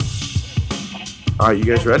All right, you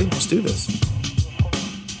guys ready? Let's do this.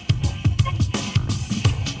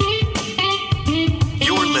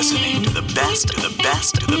 You're listening to the best.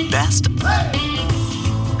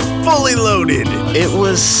 Fully Loaded. It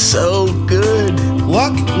was so good.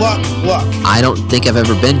 Luck. I don't think I've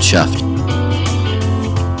ever been chuffed.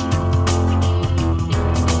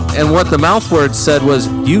 And what the mouth word said was,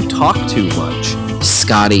 you talk too much.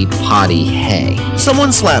 Scotty Potty Hay.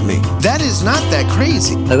 Someone slapped me. That is not that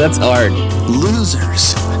crazy. That's hard.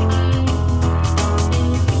 Losers.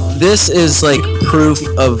 This is like proof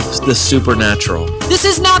of the supernatural. This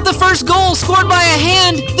is not the first goal scored by a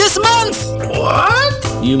hand this month.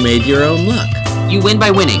 What? You made your own luck. You win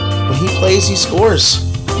by winning. When he plays, he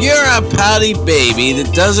scores. You're a pouty baby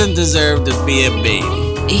that doesn't deserve to be a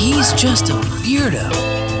baby. He's just a weirdo.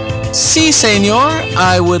 Si, senor,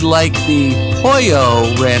 I would like the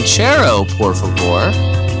Pollo Ranchero, por favor.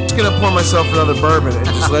 I'm just going to pour myself another bourbon and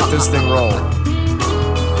just let this thing roll.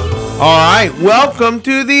 All right, welcome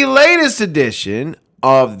to the latest edition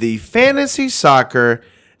of the Fantasy Soccer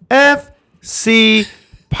FC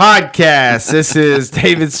Podcast. This is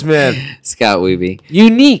David Smith. Scott Weeby.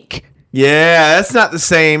 Unique. Yeah, that's not the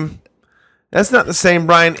same. That's not the same,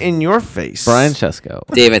 Brian, in your face. Brian Chesko.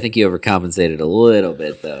 Dave, I think you overcompensated a little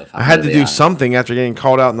bit, though. I had to do something after getting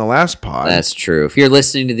called out in the last pod. That's true. If you're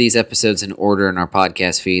listening to these episodes in order in our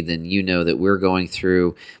podcast feed, then you know that we're going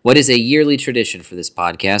through what is a yearly tradition for this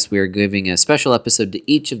podcast. We are giving a special episode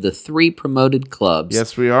to each of the 3 promoted clubs.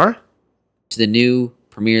 Yes, we are. To the new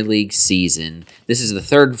Premier League season. This is the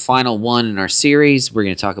 3rd and final one in our series. We're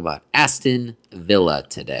going to talk about Aston Villa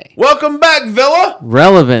today. Welcome back, Villa.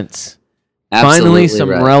 Relevance. Absolutely Finally, some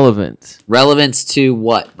relevance. Relevance to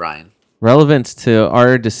what, Brian? Relevance to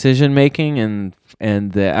our decision making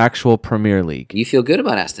and the actual Premier League. You feel good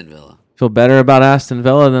about Aston Villa? Feel better about Aston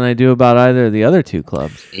Villa than I do about either of the other 2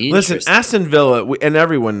 clubs. Listen, Aston Villa, and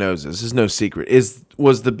everyone knows this is no secret,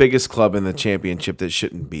 was the biggest club in the championship that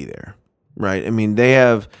shouldn't be there, right? I mean, they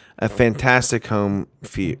have a fantastic home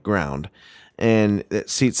ground, and it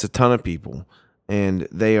seats a ton of people, and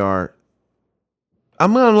they are.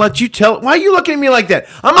 I'm going to let you tell. Why are you looking at me like that?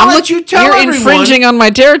 I'm going to let you tell everyone. You're infringing on my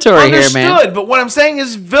territory here, man. Understood, but what I'm saying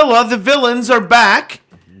is Villa, the villains are back.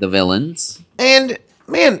 The villains. And,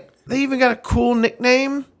 man, they even got a cool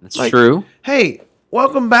nickname. That's true. Hey,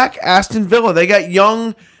 welcome back, Aston Villa. They got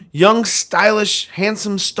young, stylish,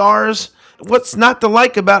 handsome stars. What's not to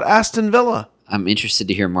like about Aston Villa? I'm interested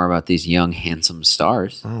to hear more about these young, handsome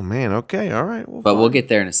stars. Oh, man. Okay. All right. Well, but we'll get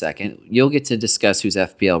there in a second. You'll get to discuss who's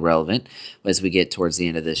FPL relevant as we get towards the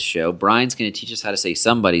end of this show. Brian's going to teach us how to say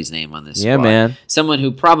somebody's name on this Yeah, squad. man. Someone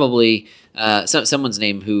who probably, someone's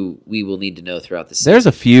name who we will need to know throughout the season. There's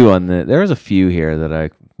a few here that I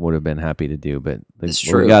would have been happy to do, but That's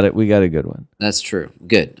true. We got a good one. That's true.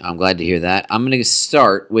 Good. I'm glad to hear that. I'm going to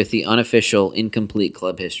start with the unofficial, incomplete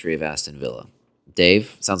club history of Aston Villa.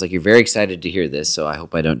 Dave, sounds like you're very excited to hear this, so I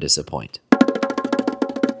hope I don't disappoint.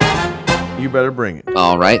 You better bring it.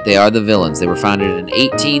 All right, they are the villains. They were founded in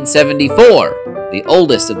 1874, the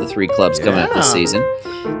oldest of the 3 clubs coming up this season.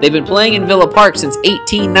 They've been playing in Villa Park since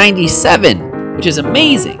 1897, which is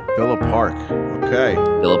amazing. Villa Park. Okay.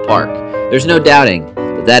 Villa Park. There's no doubting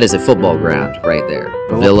that is a football ground right there.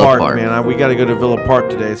 Villa Park, man. We got to go to Villa Park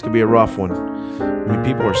today. It's going to be a rough one. I mean,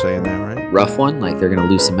 people are saying that, right? Rough one? Like they're going to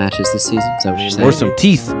lose some matches this season? Is that what you're saying? Or some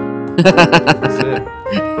teeth. That's it.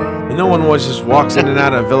 And no one just walks in and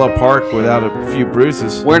out of Villa Park without a few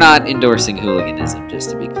bruises. We're not endorsing hooliganism,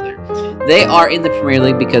 just to be clear. They are in the Premier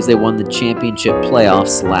League because they won the championship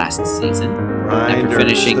playoffs last season. After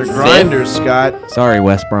finishing They're 5th. grinders, Scott. Sorry,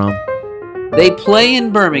 West Brom. They play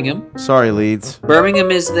in Birmingham. Sorry, Leeds.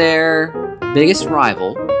 Birmingham is their biggest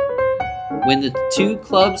rival. When the 2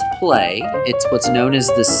 clubs play, it's what's known as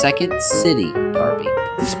the Second City Derby.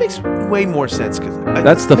 This makes way more sense because I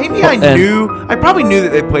probably knew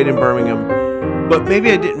that they played in Birmingham, but maybe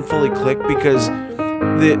I didn't fully click because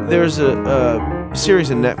there's a series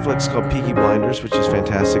on Netflix called Peaky Blinders, which is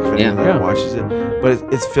fantastic if anyone watches it. But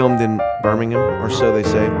it's filmed in Birmingham, or so they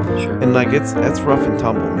say. Sure. And like that's rough and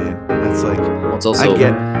tumble, man. It's like it's also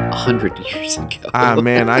 100 years ago.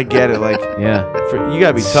 Man, I get it. Like Yeah. You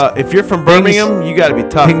gotta be tough. If you're from Birmingham, you gotta be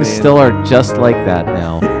tough. Things man. still are just like that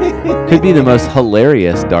now. Could be the most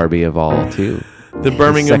hilarious derby of all, too. The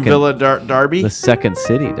Birmingham Villa Derby? The Second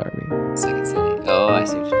City Derby. Second City. Oh, I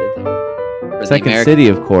see what you did there. For Second City,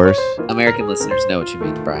 of course. American listeners know what you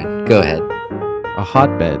mean, Brian. Go ahead. A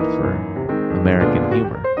hotbed for American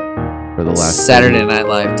humor for the last Saturday Night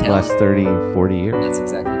Live talent. last 30, 40 years. That's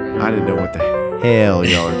exactly right. I didn't know what the hell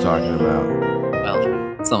y'all are talking about.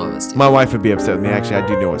 Well, Some of us do. My wife would be upset with me. Actually, I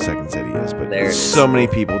do know what Second City is, but There it is. so many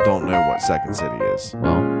people don't know what Second City is.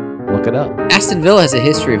 Well, look it up. Aston Villa has a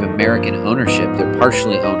history of American ownership. They're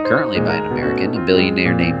partially owned currently by an American, a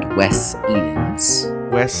billionaire named Wes Edens.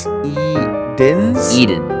 Wes Edens?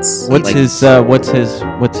 Edens. What's Like,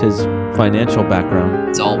 what's his financial background?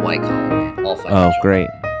 It's all white collar, man. All Oh, financial. great.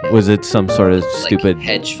 Was it some sort of Like stupid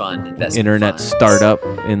hedge fund investment internet funds. startup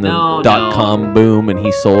in the No, .com boom and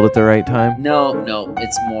he sold at the right time? No,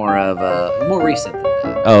 it's more of more recent than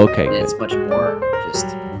that. Oh, okay. It's Good. much more just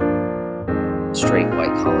straight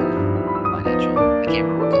white collar financial. I can't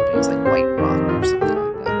remember what company. It's like White Rock or something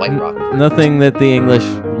like that. White Rock. Nothing that the English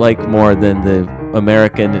like more than the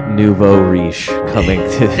American nouveau riche coming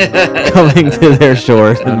to their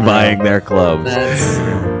shores and buying their clubs. That's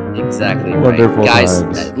exactly right. Wonderful Guys,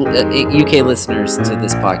 times. UK listeners to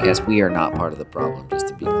this podcast, we are not part of the problem, just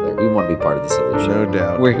to be clear. We want to be part of the solution. No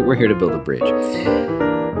doubt. We're here to build a bridge.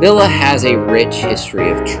 Villa has a rich history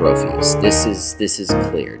of trophies. This is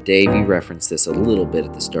clear. Dave, you referenced this a little bit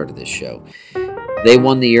at the start of this show. They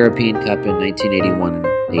won the European Cup in 1981 and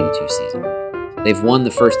 82 season. They've won the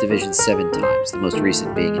First Division 7 times, the most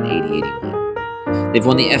recent being in 80-81. They've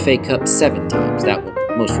won the FA Cup 7 times. That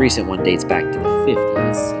most recent one dates back to the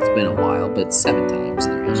 50s. It's been a while, but 7 times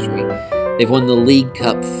in their history. They've won the League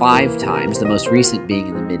Cup 5 times, the most recent being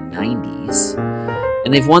in the mid-90s.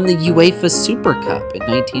 And they've won the UEFA Super Cup in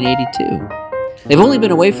 1982. They've only been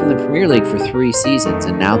away from the Premier League for 3 seasons,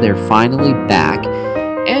 and now they're finally back,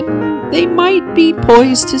 and they might be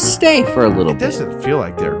poised to stay for a little It bit. doesn't feel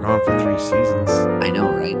like they were gone for 3 seasons. I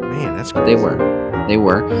know, right? Man, that's But crazy. they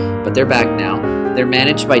were, but they're back now. They're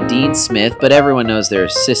managed by Dean Smith, but everyone knows their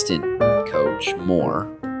assistant coach more.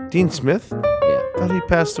 Dean Smith? Yeah, I thought he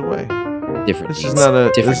passed away. different. This Dean, is not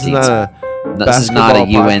a. different This is Dean not Smith. a. No, this is not a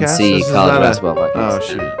basketball UNC podcast? This is college not a- basketball podcast. Oh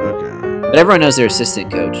shoot. Okay. But everyone knows their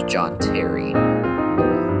assistant coach, John Terry,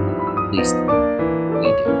 more. At least we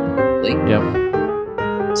do. Lee?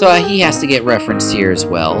 Yep. So he has to get referenced here as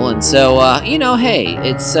well. And so, hey,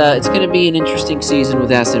 it's going to be an interesting season with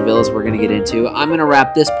Aston Villa, as we're going to get into. I'm going to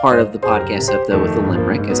wrap this part of the podcast up, though, with a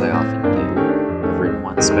limerick, as I often do. I've written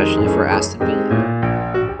one especially for Aston Villa.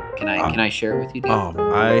 Can I share it with you, Dave?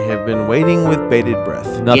 I have been waiting with bated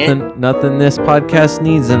breath. Nothing this podcast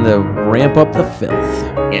needs than to ramp up the filth.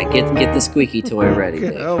 Yeah, get the squeaky toy ready,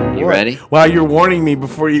 Dave. Oh, You boy. ready? Wow, you're warning me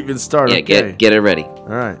before you even start. Yeah, Okay. get it ready. All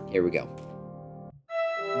right. Here we go.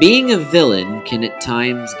 Being a villain can at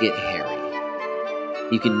times get hairy.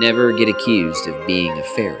 You can never get accused of being a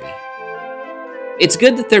fairy. It's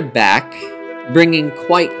good that they're back, bringing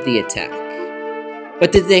quite the attack.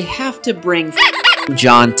 But did they have to bring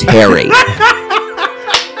John Terry?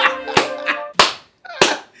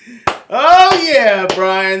 Oh yeah,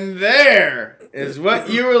 Brian. There is what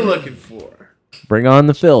you were looking for. Bring on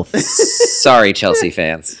the filth. Sorry, Chelsea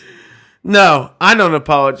fans. No, I don't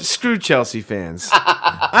apologize. Screw Chelsea fans.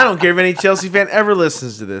 I don't care if any Chelsea fan ever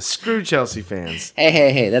listens to this. Screw Chelsea fans.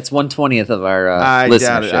 Hey, that's 1/20th of our I listenership.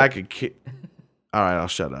 doubt it. I could. All right, I'll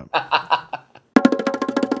shut up.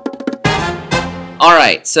 All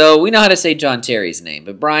right, so we know how to say John Terry's name,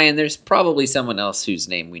 but Brian, there's probably someone else whose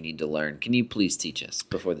name we need to learn. Can you please teach us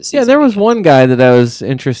before the season? Yeah, there was one guy that I was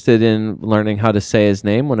interested in learning how to say his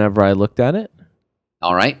name whenever I looked at it.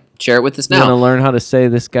 All right, share it with us You want to now. learn how to say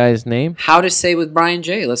this guy's name? How to say with Brian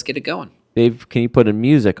J. Let's get it going. Dave, can you put a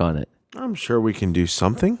music on it? I'm sure we can do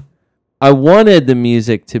something. I wanted the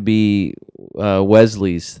music to be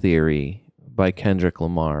Wesley's Theory by Kendrick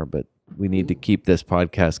Lamar, but we need to keep this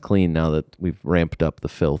podcast clean now that we've ramped up the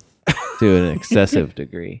filth to an excessive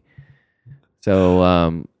degree.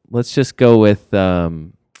 So let's just go with, well,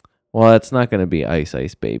 it's not going to be Ice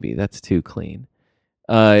Ice Baby. That's too clean.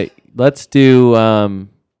 Let's do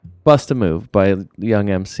Bust a Move by Young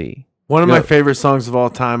MC. One of Go. my favorite songs of all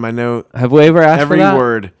time. I know Have we ever asked every for that?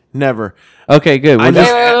 word. Never. Okay, good. I We'll know-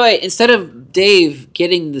 just- Wait. Instead of Dave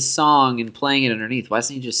getting the song and playing it underneath, why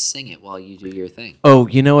doesn't he just sing it while you do your thing? Oh,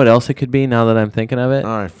 you know what else it could be now that I'm thinking of it?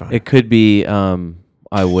 All right, fine. It could be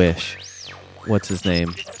I Wish. What's his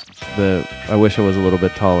name? I Wish I Was a Little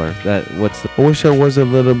Bit Taller. I wish I was a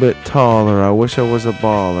little bit taller. I wish I was a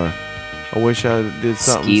baller. I wish I did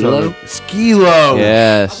something. Skilo? Skilo.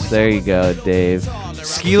 Yes, there you go, Dave.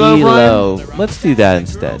 Skilo, Brian? Let's do that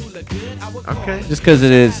instead. Okay. Just because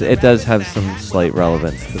it does have some slight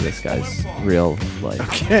relevance to this guy's real life.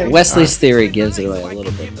 Okay. Wesley's Theory gives it away a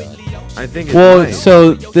little bit, though. I think it's Well, nice.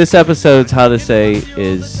 so this episode's how to say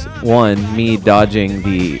is one, me dodging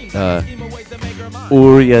the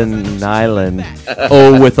Urian Island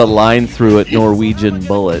with a line through it Norwegian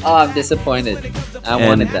bullet. Oh, I'm disappointed. I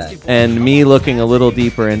wanted that. And me looking a little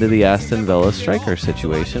deeper into the Aston Villa striker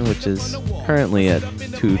situation, which is currently at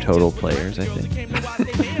 2 total players, I think.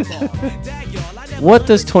 What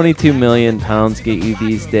does 22 million pounds get you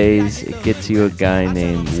these days? It gets you a guy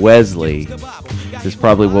named Wesley. This is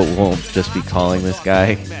probably what we'll just be calling this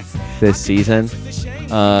guy this season.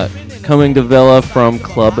 Coming to Villa from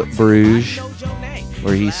Club Brugge,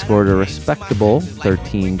 where he scored a respectable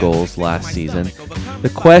 13 goals last season. The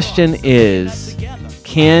question is,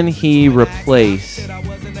 can he replace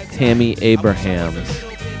Tammy Abraham's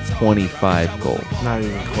 25 goals? Not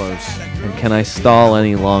even close. And can I stall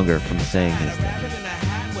any longer from saying his name?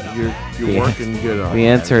 You're working good on The that.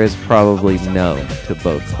 answer is probably no to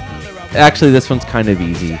both. Actually, this one's kind of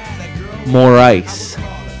easy. Morais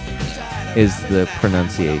is the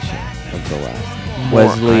pronunciation of the last.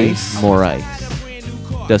 Wesley Morais.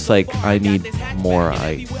 Just like I need more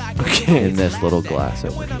ice in this little glass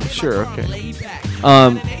over here. Sure, okay.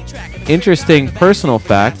 Interesting personal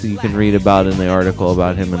fact that you can read about in the article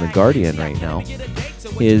about him in The Guardian right now.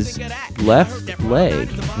 His left leg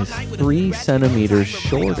is 3 centimeters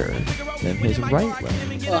shorter than his right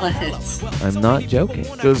leg. What? I'm not joking.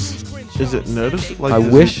 Is it noticeable? Like, I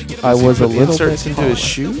wish I was a little inserts bit into his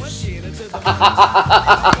shoes?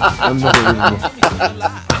 Unbelievable.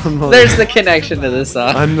 There's the connection to this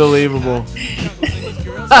song. Unbelievable.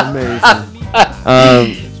 Amazing.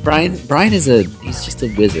 Brian is he's just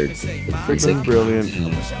a wizard. Freaking brilliant.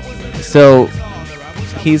 So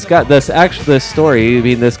he's got this story. I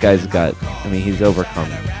mean, this guy's he's overcome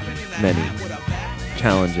many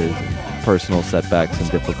challenges and personal setbacks and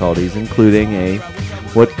difficulties, including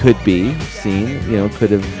what could be seen,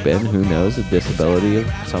 could have been, who knows, a disability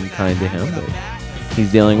of some kind to him. But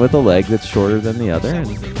he's dealing with a leg that's shorter than the other, and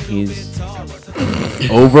he's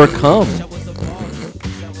overcome.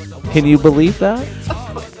 Can you believe that?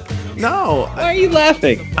 No, Why are you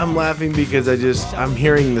laughing? I'm laughing because I'm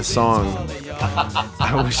hearing the song.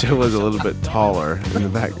 I wish I was a little bit taller in the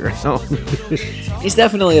background. He's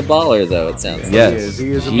definitely a baller, though, it sounds like. Yes.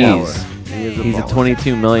 He is a Jeez. baller. He's a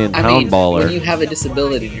 22 million I pound mean, baller. when you have a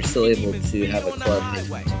disability, you're still able to have a club pay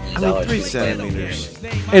 $2 3 for the plan of your- centimeters.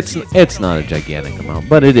 It's not a gigantic amount,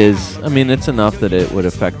 but it is. I mean, it's enough that it would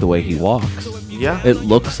affect the way he walks. Yeah. It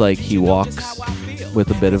looks like he walks with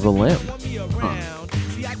a bit of a limp.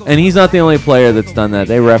 And he's not the only player that's done that.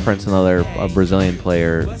 They reference a Brazilian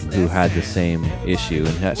player who had the same issue,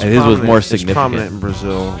 and his was more It's prominent significant. in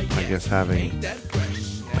Brazil, I guess, having.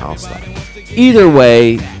 I'll stop. Either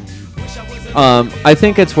way, I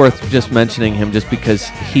think it's worth just mentioning him just because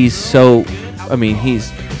he's so. I mean,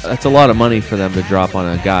 that's a lot of money for them to drop on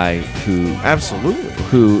a guy Absolutely.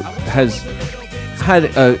 who has had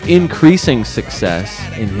increasing success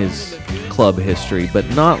in his club history, but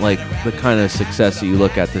not like the kind of success that you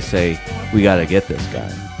look at to say, we got to get this guy.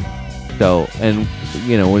 So, and,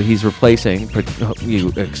 when he's replacing,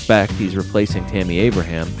 you expect he's replacing Tammy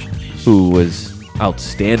Abraham, who was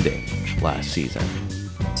outstanding last season.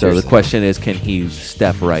 So the question is, can he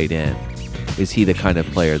step right in? Is he the kind of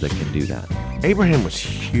player that can do that? Abraham was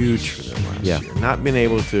huge for them last Yeah. year. Not being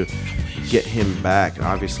able to get him back.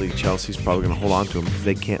 Obviously, Chelsea's probably going to hold on to him because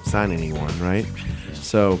they can't sign anyone, right?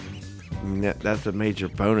 So I mean, that's a major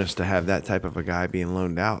bonus to have that type of a guy being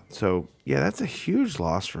loaned out. So, yeah, that's a huge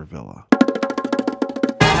loss for Villa.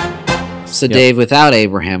 So, Dave, without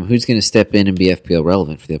Abraham, who's going to step in and be FPL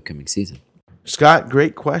relevant for the upcoming season? Scott,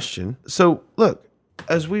 great question. So, look,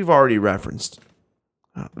 as we've already referenced,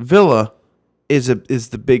 Villa is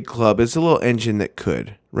the big club. It's a little engine that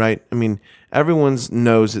could, right? I mean, everyone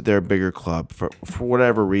knows that they're a bigger club. For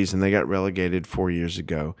whatever reason, they got relegated 4 years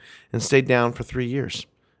ago and stayed down for 3 years.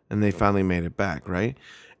 And they finally made it back, right?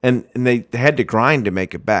 And they had to grind to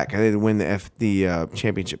make it back. They had to win the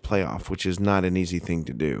championship playoff, which is not an easy thing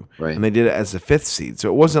to do. Right. And they did it as the 5th seed. So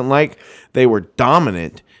it wasn't like they were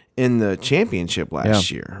dominant in the championship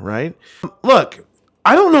last year, right? Look,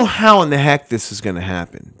 I don't know how in the heck this is going to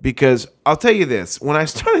happen because I'll tell you this. When I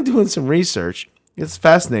started doing some research, it's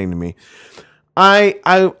fascinating to me.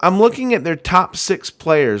 I'm looking at their top 6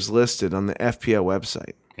 players listed on the FPL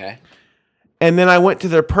website. Okay. And then I went to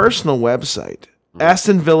their personal website,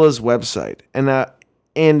 Aston Villa's website,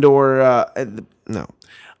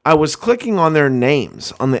 I was clicking on their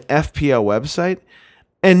names on the FPL website,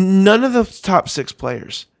 and none of the top 6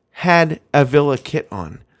 players had a Villa kit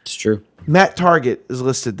on. It's true. Matt Target is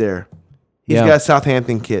listed there. He's got a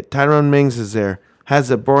Southampton kit. Tyrone Mings is there,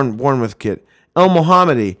 has a Bournemouth kit. El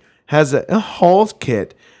Mohammadi has a Hull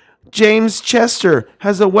kit. James Chester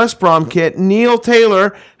has a West Brom kit. Neil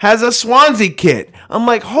Taylor has a Swansea kit. I'm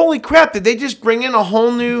like, holy crap, did they just bring in a whole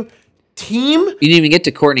new team. You didn't even get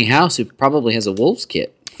to Courtney House, who probably has a Wolves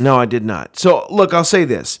kit. No, I did not. So, look, I'll say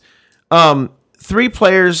this. 3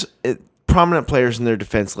 players, prominent players in their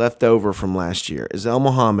defense left over from last year is El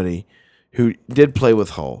Mohammadi, who did play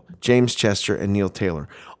with Hull, James Chester, and Neil Taylor.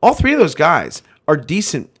 All 3 of those guys are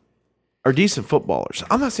decent footballers.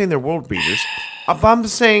 I'm not saying they're world beaters. But I'm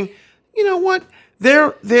saying, you know what?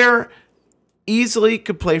 They're easily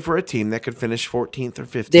could play for a team that could finish 14th or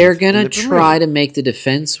 15th. They're going to try to make the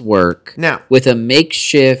defense work now with a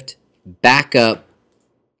makeshift backup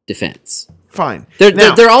defense. Fine.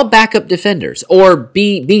 They're all backup defenders or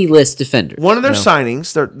B list defenders. One of their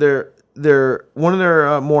signings, they're one of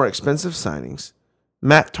their more expensive signings,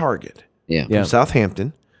 Matt Target, from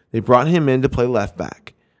Southampton. They brought him in to play left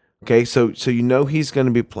back. Okay, so you know he's going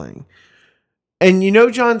to be playing. And you know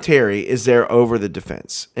John Terry is there over the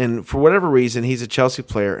defense. And for whatever reason, he's a Chelsea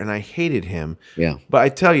player, and I hated him. Yeah. But I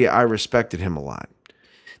tell you, I respected him a lot.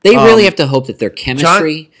 They really have to hope that their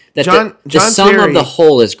chemistry, the sum Terry, of the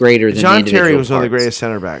whole is greater than John the individual Terry was parts. one of the greatest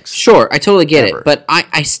center backs. Sure, I totally get ever. it. But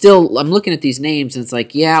I'm looking at these names, and it's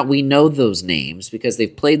like, yeah, we know those names because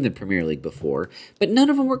they've played in the Premier League before, but none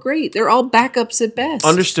of them were great. They're all backups at best.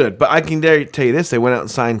 Understood. But I can tell you this. They went out and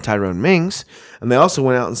signed Tyrone Mings, and they also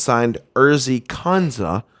went out and signed Urzi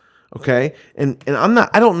Konza. Okay, and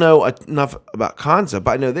I don't know enough about Konza,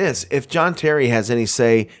 but I know this: if John Terry has any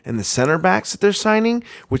say in the center backs that they're signing,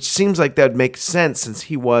 which seems like that would make sense since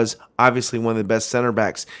he was obviously one of the best center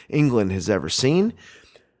backs England has ever seen,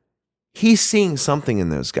 he's seeing something in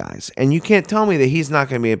those guys, and you can't tell me that he's not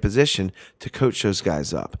going to be in a position to coach those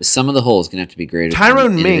guys up. Some of the whole is going to have to be greater.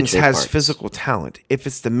 Tyrone than Mings individual has parts. physical talent. If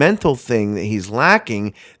it's the mental thing that he's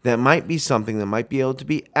lacking, that might be something that might be able to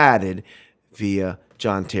be added via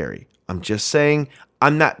John Terry. I'm just saying,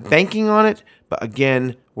 I'm not banking on it, but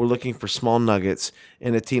again, we're looking for small nuggets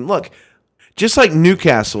in a team. Look, just like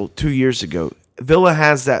Newcastle 2 years ago, Villa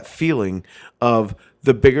has that feeling of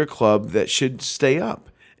the bigger club that should stay up.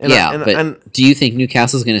 But do you think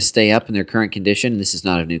Newcastle's going to stay up in their current condition? This is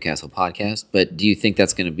not a Newcastle podcast, but do you think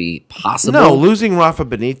that's going to be possible? No, losing Rafa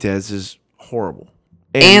Benitez is horrible.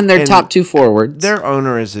 And their top 2 forwards. Their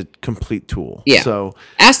owner is a complete tool. Yeah. So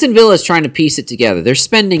Aston Villa is trying to piece it together. They're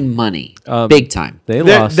spending money big time. They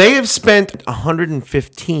have spent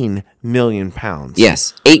 115 million pounds.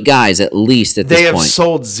 Yes, 8 guys at least at this They have point.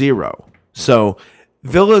 sold 0. So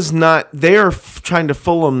Villa's not. They are trying to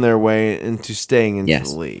Fulham their way into staying into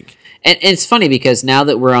the league. And it's funny because now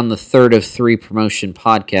that we're on the 3rd of 3 promotion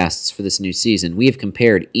podcasts for this new season, we have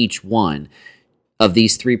compared each one of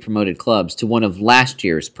these 3 promoted clubs to one of last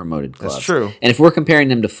year's promoted clubs. That's true. And if we're comparing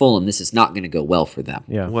them to Fulham, this is not going to go well for them.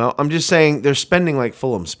 Yeah. Well, I'm just saying they're spending like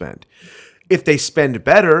Fulham spent. If they spend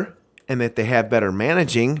better and that they have better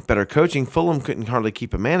managing, better coaching, Fulham couldn't hardly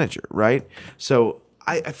keep a manager, right? So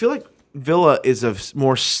I feel like Villa is a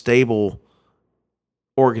more stable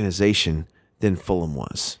organization than Fulham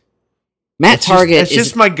was. Matt Target It's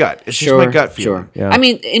just my gut. It's just my gut feeling. Sure. I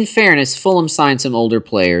mean, in fairness, Fulham signed some older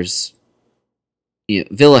players.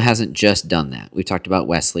 Villa hasn't just done that. We've talked about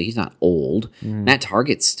Wesley. He's not old. Matt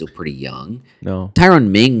Target's still pretty young. No.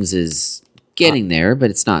 Tyrone Mings is getting there, but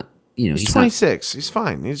it's not. He's 26. He's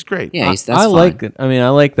fine. He's great. Yeah, that's I fine. like it. I mean, I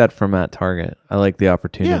like that for Matt Target. I like the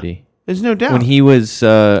opportunity. There's no doubt. When he was,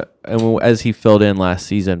 as he filled in last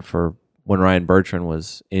season for when Ryan Bertrand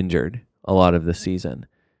was injured a lot of the season,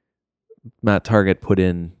 Matt Target put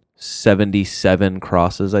in 77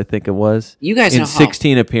 crosses, I think it was. You guys in know how,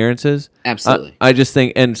 16 appearances. Absolutely. I just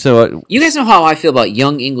think, and so you guys know how I feel about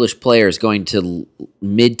young English players going to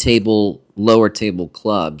mid-table, lower-table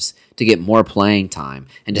clubs to get more playing time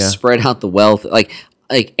and to spread out the wealth. Like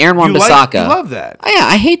Aaron Wan-Bissaka. You love that.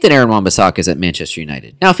 I hate that Aaron Wan-Bissaka is at Manchester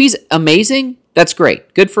United. Now, if he's amazing, that's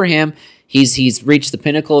great. Good for him. He's reached the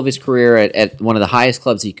pinnacle of his career at one of the highest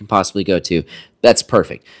clubs he can possibly go to. That's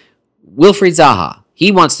perfect. Wilfried Zaha.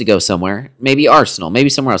 He wants to go somewhere, maybe Arsenal, maybe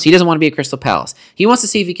somewhere else. He doesn't want to be at Crystal Palace. He wants to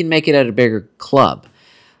see if he can make it at a bigger club.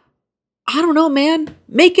 I don't know, man.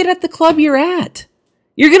 Make it at the club you're at.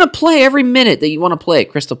 You're going to play every minute that you want to play at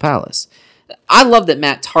Crystal Palace. I love that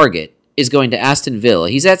Matt Target is going to Aston Villa.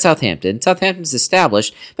 He's at Southampton. Southampton's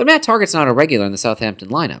established, but Matt Target's not a regular in the Southampton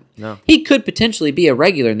lineup. No. He could potentially be a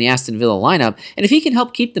regular in the Aston Villa lineup, and if he can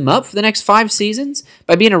help keep them up for the next 5 seasons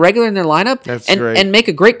by being a regular in their lineup and make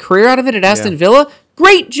a great career out of it at Aston Villa,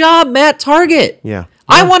 great job, Matt Target. Yeah.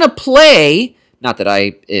 I want to play Not that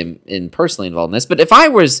I am personally involved in this, but if I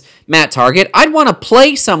was Matt Target, I'd want to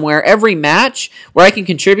play somewhere every match where I can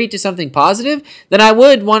contribute to something positive than I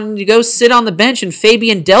would want to go sit on the bench and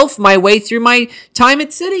Fabian Delph my way through my time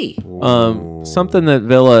at City. Something that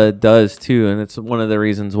Villa does too, and it's one of the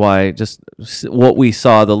reasons why just what we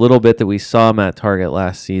saw, the little bit that we saw Matt Target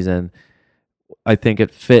last season, I think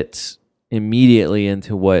it fits immediately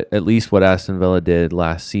into what Aston Villa did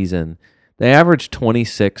last season. They averaged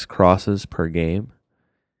 26 crosses per game.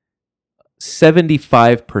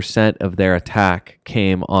 75% of their attack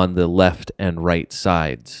came on the left and right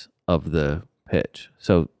sides of the pitch.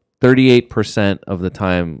 So 38% of the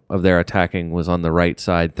time of their attacking was on the right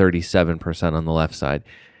side, 37% on the left side.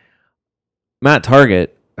 Matt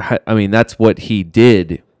Target, I mean, that's what he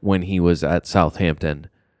did when he was at Southampton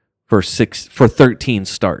for 13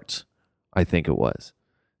 starts, I think it was.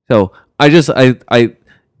 So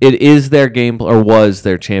it is their game, or was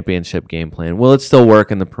their championship game plan. Will it still work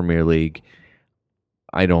in the Premier League?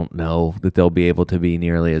 I don't know that they'll be able to be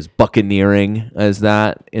nearly as buccaneering as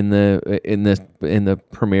that in the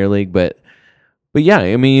Premier League, but yeah,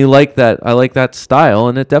 I mean, you like that. I like that style,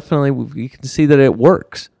 and it definitely, you can see that it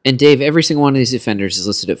works. And Dave, every single one of these defenders is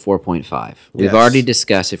listed at 4.5. We've already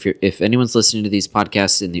discussed, if anyone's listening to these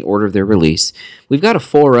podcasts in the order of their release, we've got a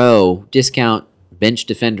 4.0 discount bench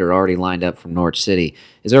defender already lined up from Norwich City.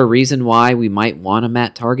 Is there a reason why we might want a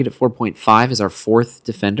Matt Target at 4.5 as our fourth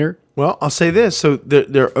defender? Well, I'll say this. So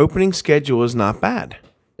their opening schedule is not bad.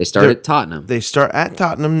 They start at Tottenham. They start at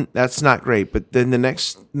Tottenham. That's not great. But then the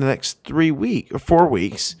next 4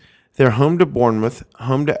 weeks, they're home to Bournemouth,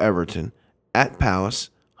 home to Everton, at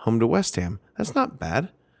Palace, home to West Ham. That's not bad.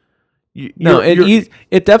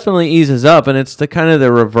 It definitely eases up, and it's the kind of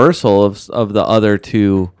the reversal of the other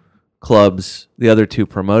two clubs, the other two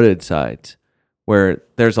promoted sides, where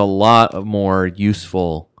there's a lot of more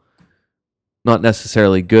useful, not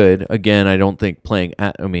necessarily good. Again, I don't think playing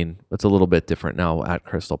at, I mean, it's a little bit different now at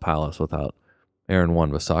Crystal Palace without Aaron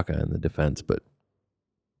Wan-Bissaka in the defense, but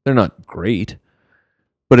they're not great.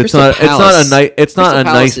 But Crystal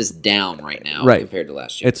Palace is down right now compared to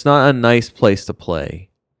last year. It's not a nice place to play,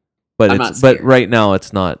 but right now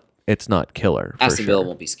it's not killer. Aston Villa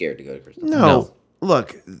won't be scared to go to Crystal Palace. No.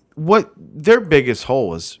 Look, what their biggest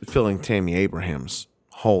hole is filling Tammy Abraham's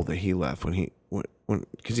hole that he left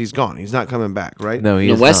because he's gone. He's not coming back, right? No,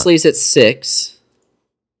 he's Wesley's at 6.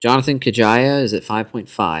 Jonathan Kajaya is at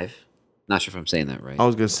 5.5. Not sure if I'm saying that right. I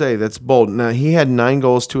was going to say, that's bold. Now, he had 9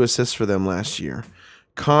 goals, 2 assists for them last year.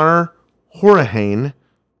 Connor Hourihane,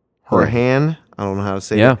 I don't know how to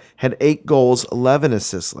say it, had 8 goals, 11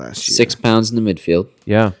 assists last year. 6 pounds in the midfield.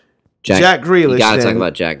 Yeah. Jack Grealish. You got to talk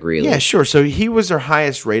about Jack Grealish. Yeah, sure. So he was their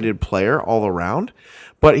highest rated player all around,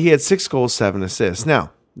 but he had 6 goals, 7 assists.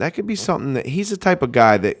 Now, that could be something that he's the type of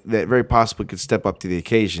guy that very possibly could step up to the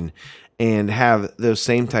occasion and have those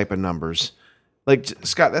same type of numbers. Like,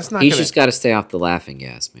 Scott, that's not He's just got to stay off the laughing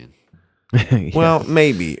gas, man. Yeah. Well,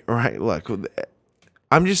 maybe. Right. Look,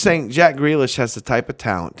 I'm just saying Jack Grealish has the type of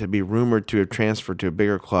talent to be rumored to have transferred to a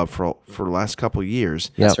bigger club for the last couple of years.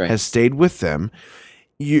 That's right. Has stayed with them.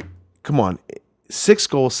 Come on, 6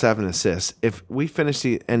 goals, 7 assists. If we finish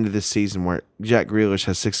the end of this season where Jack Grealish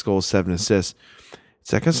has 6 goals, 7 assists, is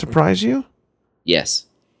that going to surprise you? Yes.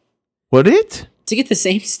 Would it? To get the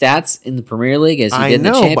same stats in the Premier League as he did in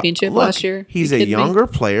the Championship last year? He's a younger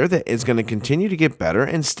player that is going to continue to get better,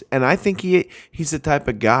 and I think he's the type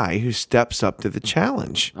of guy who steps up to the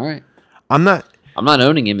challenge. All right. I'm not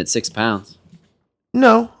owning him at 6 pounds.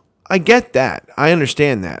 No, I get that. I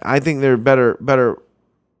understand that. I think there are better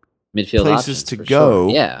midfield places to go.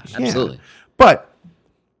 Sure. Yeah, absolutely. But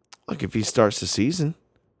look, if he starts the season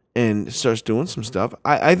and starts doing some stuff,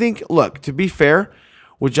 I think, look, to be fair,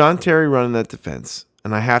 with John Terry running that defense,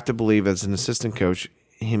 and I have to believe as an assistant coach,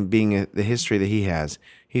 him being the history that he has,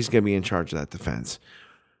 he's going to be in charge of that defense.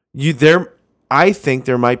 I think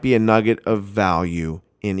there might be a nugget of value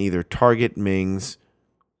in either Target, Mings,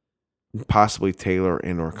 possibly Taylor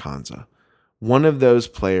and/or Konza. One of those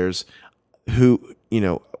players who,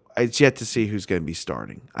 it's yet to see who's going to be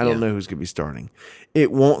starting. I don't know who's going to be starting.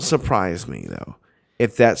 It won't surprise me, though,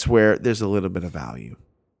 if that's where there's a little bit of value.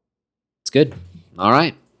 It's good. All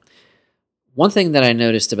right. One thing that I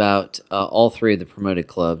noticed about all 3 of the promoted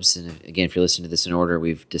clubs, and again, if you're listening to this in order,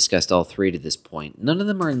 we've discussed all 3 to this point. None of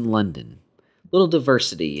them are in London. Little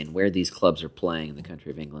diversity in where these clubs are playing in the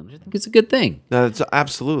country of England, which I think is a good thing. No, it's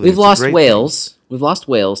absolutely. We've lost Wales. We've lost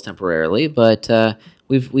Wales temporarily, but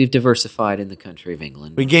we've diversified in the country of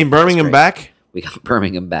England. We gained Birmingham back. We got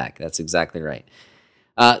Birmingham back. That's exactly right.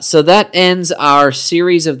 So that ends our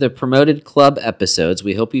series of the Promoted Club episodes.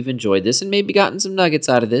 We hope you've enjoyed this and maybe gotten some nuggets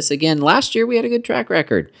out of this. Again, last year we had a good track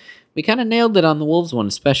record. We kind of nailed it on the Wolves one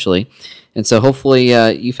especially. And so hopefully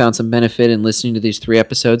you found some benefit in listening to these 3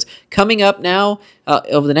 episodes. Coming up now,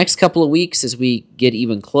 over the next couple of weeks as we get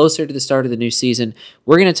even closer to the start of the new season,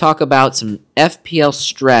 we're going to talk about some FPL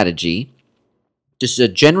strategy. Just a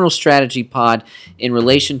general strategy pod in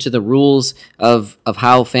relation to the rules of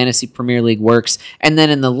how Fantasy Premier League works. And then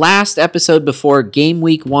in the last episode before game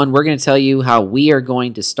week 1, we're going to tell you how we are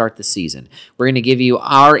going to start the season. We're going to give you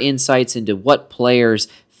our insights into what players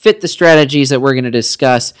fit the strategies that we're going to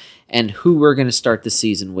discuss and who we're going to start the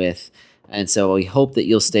season with. And so we hope that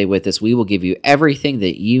you'll stay with us. We will give you everything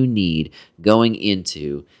that you need going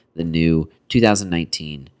into the new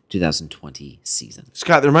 2019-2020 season.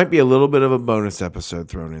 Scott, there might be a little bit of a bonus episode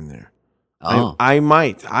thrown in there. Oh. I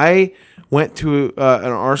might. I went to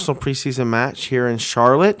an Arsenal preseason match here in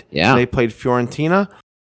Charlotte. Yeah. They played Fiorentina.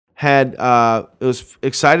 Was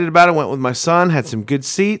excited about it. Went with my son. Had some good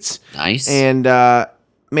seats. Nice. And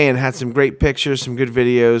had some great pictures, some good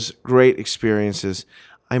videos, great experiences.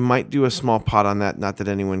 I might do a small pot on that. Not that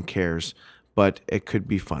anyone cares, but it could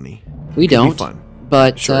be funny. We Could be don't. fun.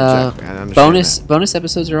 But Sure, exactly. I understand bonus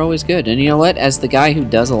episodes are always good. And you know what? As the guy who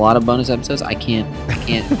does a lot of bonus episodes, I can't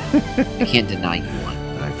deny you one.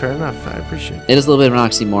 Fair enough. I appreciate it. It is a little bit of an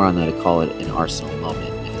oxymoron though to call it an Arsenal moment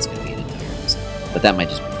if it's going to be an entire episode. But that might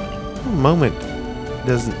just be funny. Moment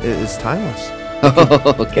is timeless.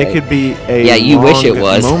 Okay. It could be a you wish it long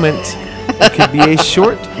was. moment. It could be a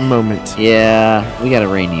short moment. Yeah, we got to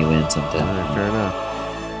rein you in sometime. All right, fair enough.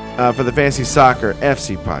 For the Fantasy Soccer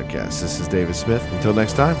FC podcast, this is David Smith. Until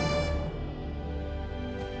next time.